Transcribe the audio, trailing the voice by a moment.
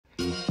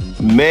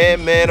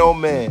Man, oh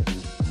man,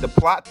 the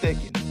plot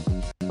thickens.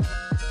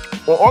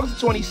 On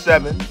August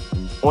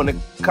 27th, on the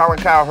Colin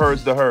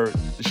Cowherd's The Herd,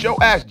 the show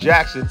asked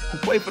Jackson, who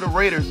played for the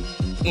Raiders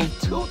in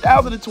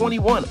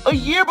 2021, a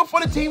year before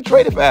the team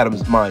traded for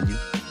Adams, mind you,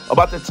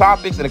 about the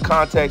topics and the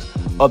context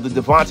of the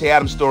Davante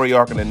Adams story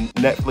arc in the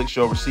Netflix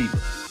show Receiver.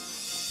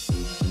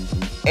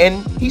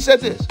 And he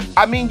said this: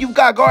 I mean, you've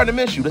got Gardner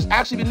Minshew that's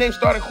actually been named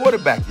starting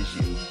quarterback this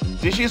year.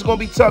 This year's going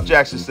to be tough,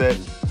 Jackson said.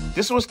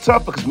 This was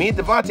tough because me and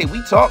Davante,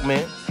 we talk,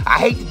 man. I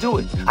hate to do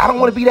it. I don't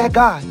want to be that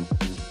guy.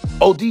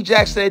 Oh,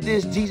 D-Jack said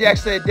this, D-Jack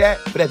said that,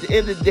 but at the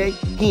end of the day,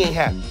 he ain't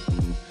happy.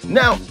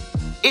 Now,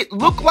 it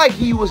looked like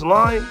he was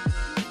lying.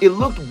 It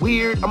looked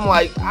weird. I'm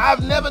like,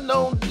 I've never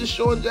known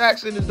DeSean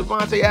Jackson and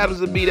Davante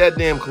Adams to be that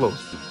damn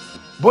close.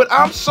 But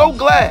I'm so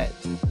glad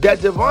that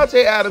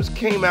Davante Adams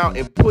came out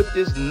and put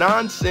this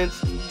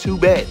nonsense to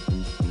bed.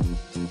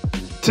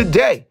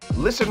 Today,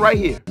 listen right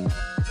here.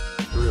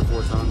 3 or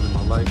 4 times in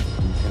my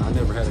life, and I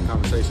never had a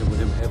conversation with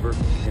him ever,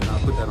 and I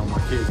put that on my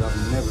kids.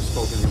 I've never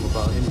spoken to him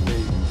about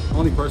anything. The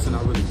only person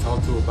I really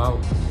talk to about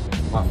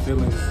my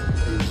feelings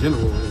in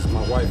general is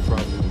my wife,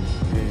 probably,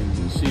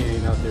 and she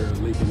ain't out there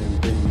leaking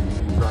anything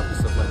and dropping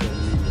stuff like that in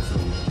the media.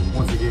 So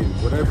once again,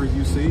 whatever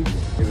you see,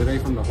 if it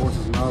ain't from the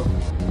horse's mouth,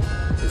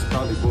 it's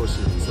probably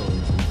bullshit. So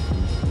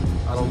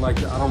I don't like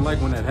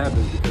when that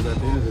happens, because at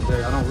the end of the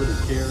day, I don't really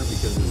care,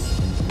 because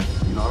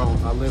it's, you know,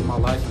 I live my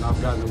life, and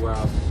I've gotten to where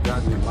I've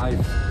gotten in life,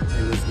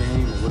 in this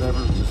game or whatever,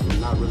 just from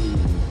not really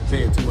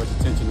paying too much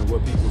attention to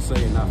what people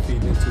say and not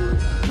feeding into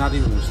it, not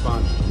even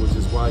responding, which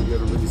is why you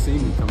haven't really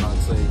seen me come out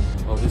and say,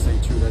 oh, this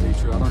ain't true, that ain't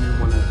true. I don't even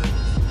want to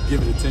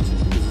give it attention,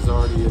 because it's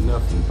already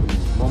enough.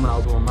 The moment I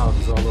open my mouth,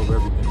 it's all over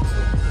everything. So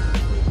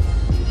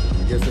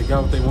I guess they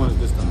got what they wanted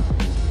this time.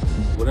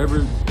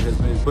 Whatever has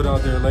been put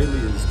out there lately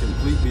is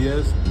complete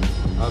BS.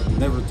 I've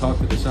never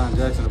talked to DeSean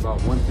Jackson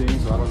about one thing,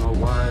 so I don't know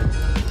why.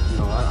 You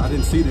know, I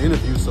didn't see the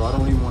interview, so I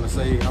don't even want to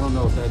say, I don't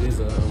know if that is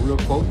a real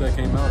quote that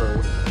came out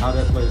or how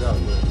that played out.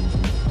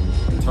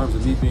 But in terms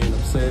of me being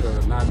upset or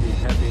not being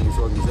happy in this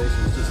organization,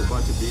 it's just a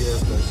bunch of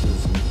BS that's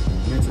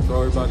just meant to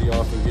throw everybody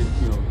off and get,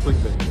 you know,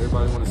 clickbait.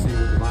 Everybody want to see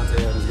what Davante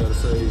Adams got to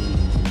say, and,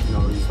 you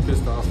know, he's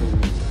pissed off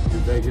in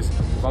Vegas.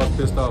 If I was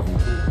pissed off,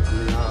 I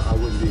mean, I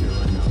wouldn't be here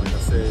right now. Like I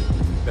said,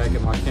 back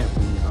at my camp,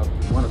 and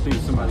I want to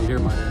think somebody here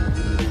might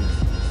interview me.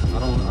 I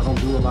don't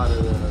do a lot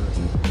of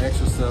the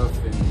extra stuff,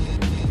 and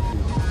you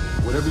know,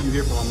 whatever you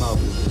hear from my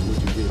mouth is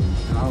what you get.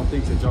 And I don't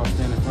think that y'all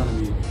stand in front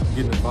of me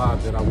getting the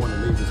vibe that I want to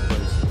leave this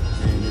place.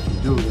 And if you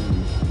do,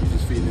 then you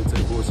just feed into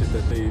the bullshit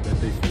that they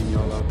feed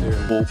y'all out there.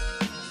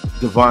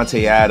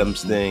 Davante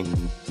Adams thing.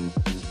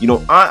 You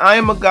know, I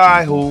am a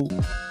guy who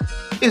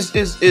is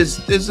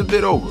a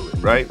bit over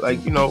it, right?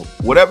 Like, you know,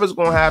 whatever's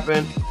gonna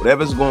happen,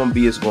 whatever's gonna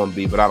be, it's gonna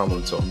be, but I don't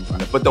want to talk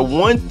about it. But the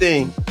one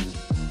thing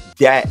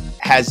that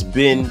has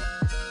been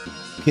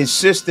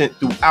consistent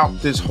throughout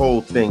this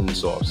whole thing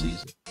this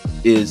offseason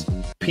is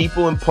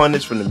people and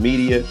pundits from the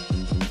media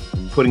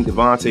putting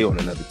Davante on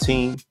another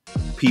team,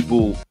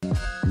 people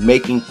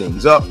making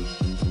things up,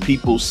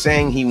 people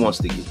saying he wants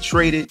to get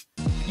traded.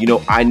 You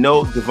know, I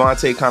know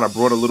Davante kind of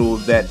brought a little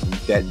of that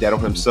on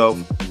himself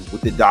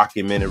with the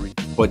documentary,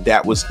 but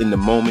that was in the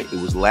moment.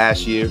 It was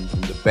last year.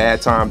 It was a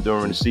bad time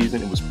during the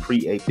season. It was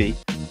pre-AP,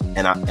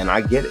 and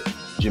I get it.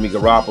 Jimmy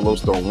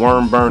Garoppolo's throwing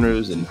worm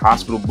burners and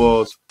hospital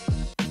balls.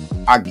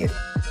 I get it.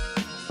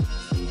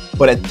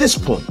 But at this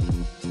point,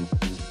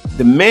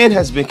 the man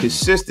has been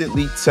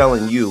consistently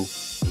telling you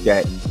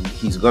that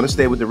he's going to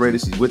stay with the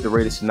Raiders. He's with the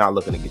Raiders. He's not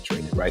looking to get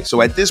traded, right?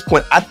 So at this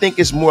point, I think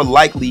it's more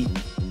likely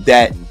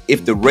that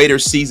if the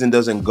Raiders season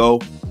doesn't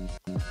go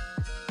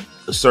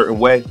a certain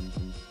way,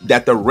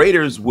 that the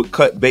Raiders would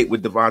cut bait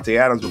with Davante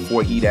Adams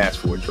before he'd ask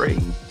for a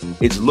trade.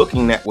 It's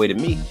looking that way to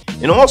me.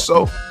 And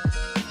also,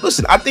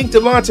 listen, I think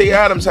Davante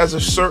Adams has a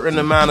certain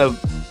amount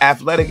of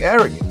athletic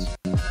arrogance.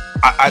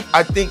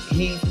 I think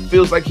he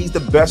feels like he's the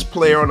best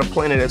player on the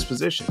planet at his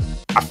position.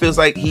 I feels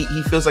like he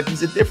feels like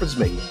he's a difference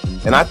maker.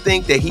 And I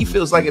think that he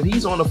feels like if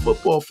he's on the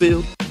football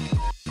field,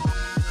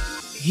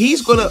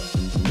 he's going to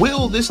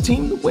will this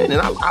team to win.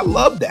 And I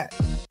love that.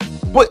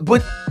 But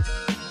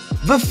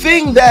the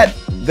thing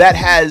that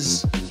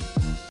has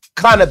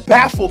kind of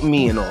baffled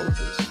me in all of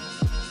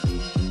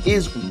this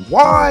is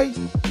why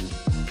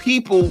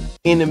people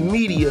in the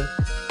media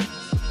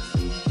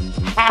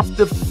have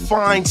to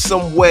find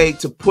some way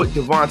to put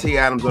Davante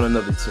Adams on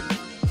another team.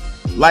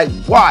 Like,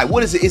 why?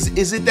 What is it?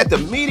 Is it that the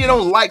media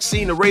don't like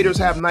seeing the Raiders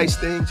have nice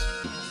things?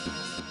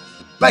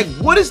 Like,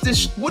 what is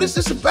this? What is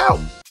this about?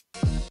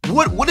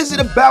 What is it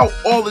about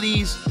all of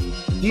these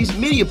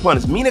media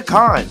pundits, Mina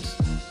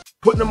Kimes,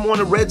 putting them on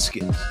the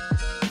Redskins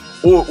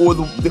or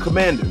the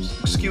Commanders?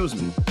 Excuse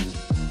me.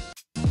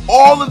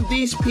 All of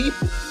these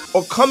people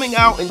are coming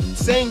out and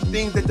saying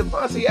things that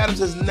Davante Adams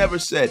has never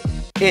said.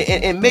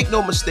 And make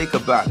no mistake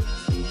about it,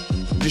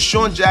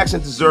 DeSean Jackson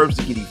deserves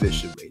to get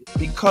eviscerated,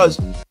 because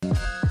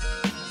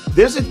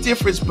there's a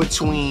difference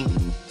between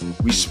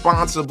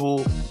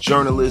responsible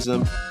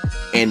journalism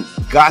and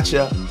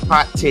gotcha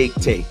hot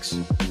takes.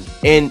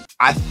 And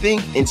I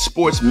think in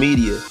sports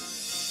media,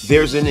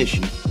 there's an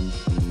issue.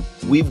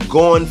 We've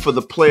gone for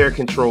the player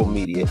control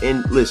media.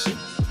 And listen,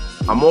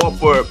 I'm all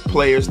for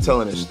players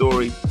telling a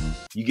story.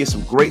 You get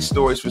some great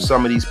stories for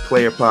some of these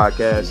player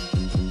podcasts.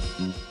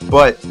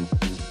 But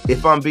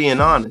if I'm being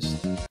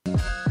honest,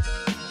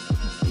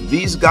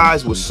 these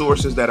guys with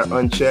sources that are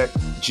unchecked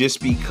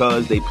just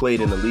because they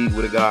played in the league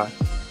with a guy.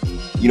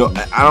 You know,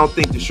 I don't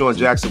think DeSean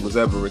Jackson was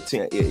ever a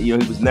team. You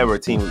know, he was never a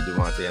team with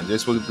Davante Adams. They're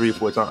supposed to 3 or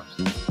 4 times.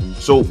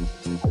 So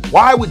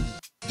why would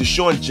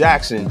DeSean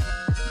Jackson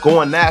go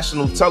on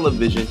national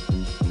television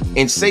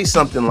and say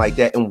something like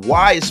that? And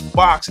why is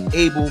Fox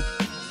able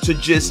to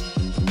just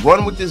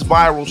run with this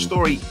viral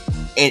story?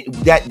 And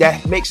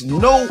that makes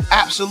no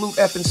absolute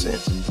effing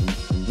sense.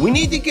 We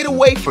need to get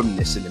away from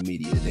this in the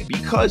media today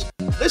because,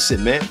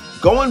 listen, man,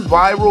 going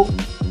viral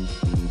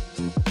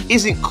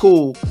isn't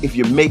cool if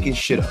you're making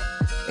shit up.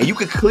 And you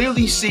could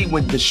clearly see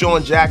when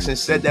DeSean Jackson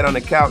said that on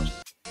the couch,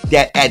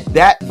 that at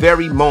that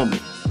very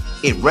moment,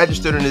 it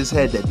registered in his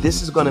head that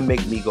this is going to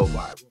make me go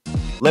viral.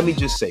 Let me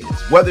just say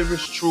this, whether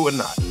it's true or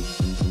not.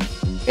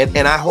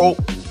 And I hope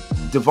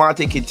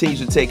Davante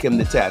continues to take him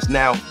to task.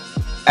 Now,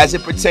 as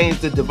it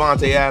pertains to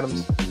Davante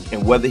Adams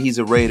and whether he's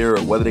a Raider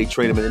or whether they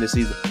trade him at the end of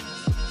the season,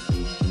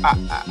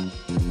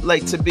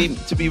 like to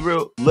be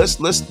real, let's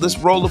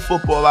roll the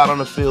football out on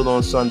the field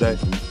on Sunday.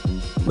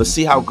 Let's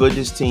see how good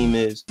this team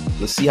is.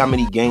 Let's see how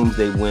many games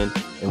they win.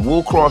 And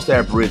we'll cross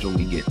that bridge when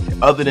we get there.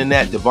 Other than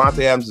that,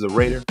 Davante Adams is a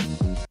Raider.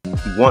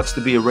 He wants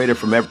to be a Raider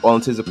from all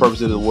intents and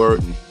purposes of the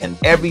word. And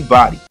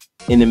everybody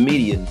in the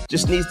media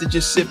just needs to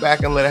just sit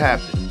back and let it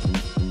happen.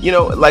 You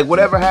know, like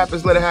whatever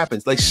happens, let it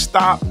happen. Like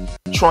stop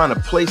trying to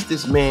place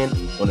this man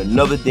on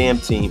another damn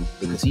team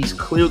because he's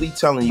clearly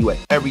telling you at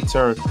every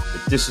turn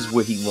that this is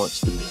where he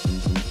wants to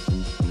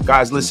be.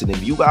 Guys, listen,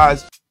 if you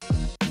guys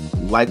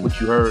like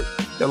what you heard,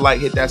 then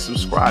hit that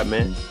subscribe,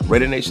 man.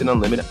 Raider Nation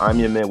Unlimited. I'm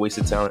your man,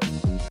 Wasted Talent.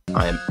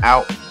 I am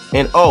out.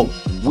 And oh,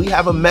 we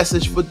have a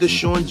message for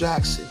DeSean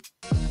Jackson.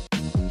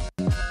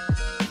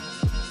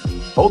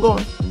 Hold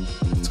on.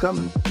 It's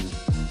coming.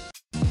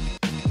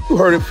 You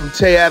heard it from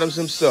Tay Adams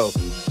himself.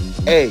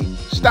 Hey,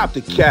 stop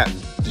the cap,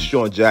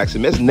 DeSean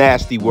Jackson. That's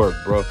nasty work,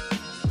 bro.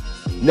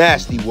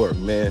 Nasty work,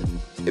 man.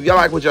 If y'all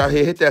like what y'all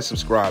hear, hit that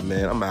subscribe,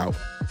 man. I'm out.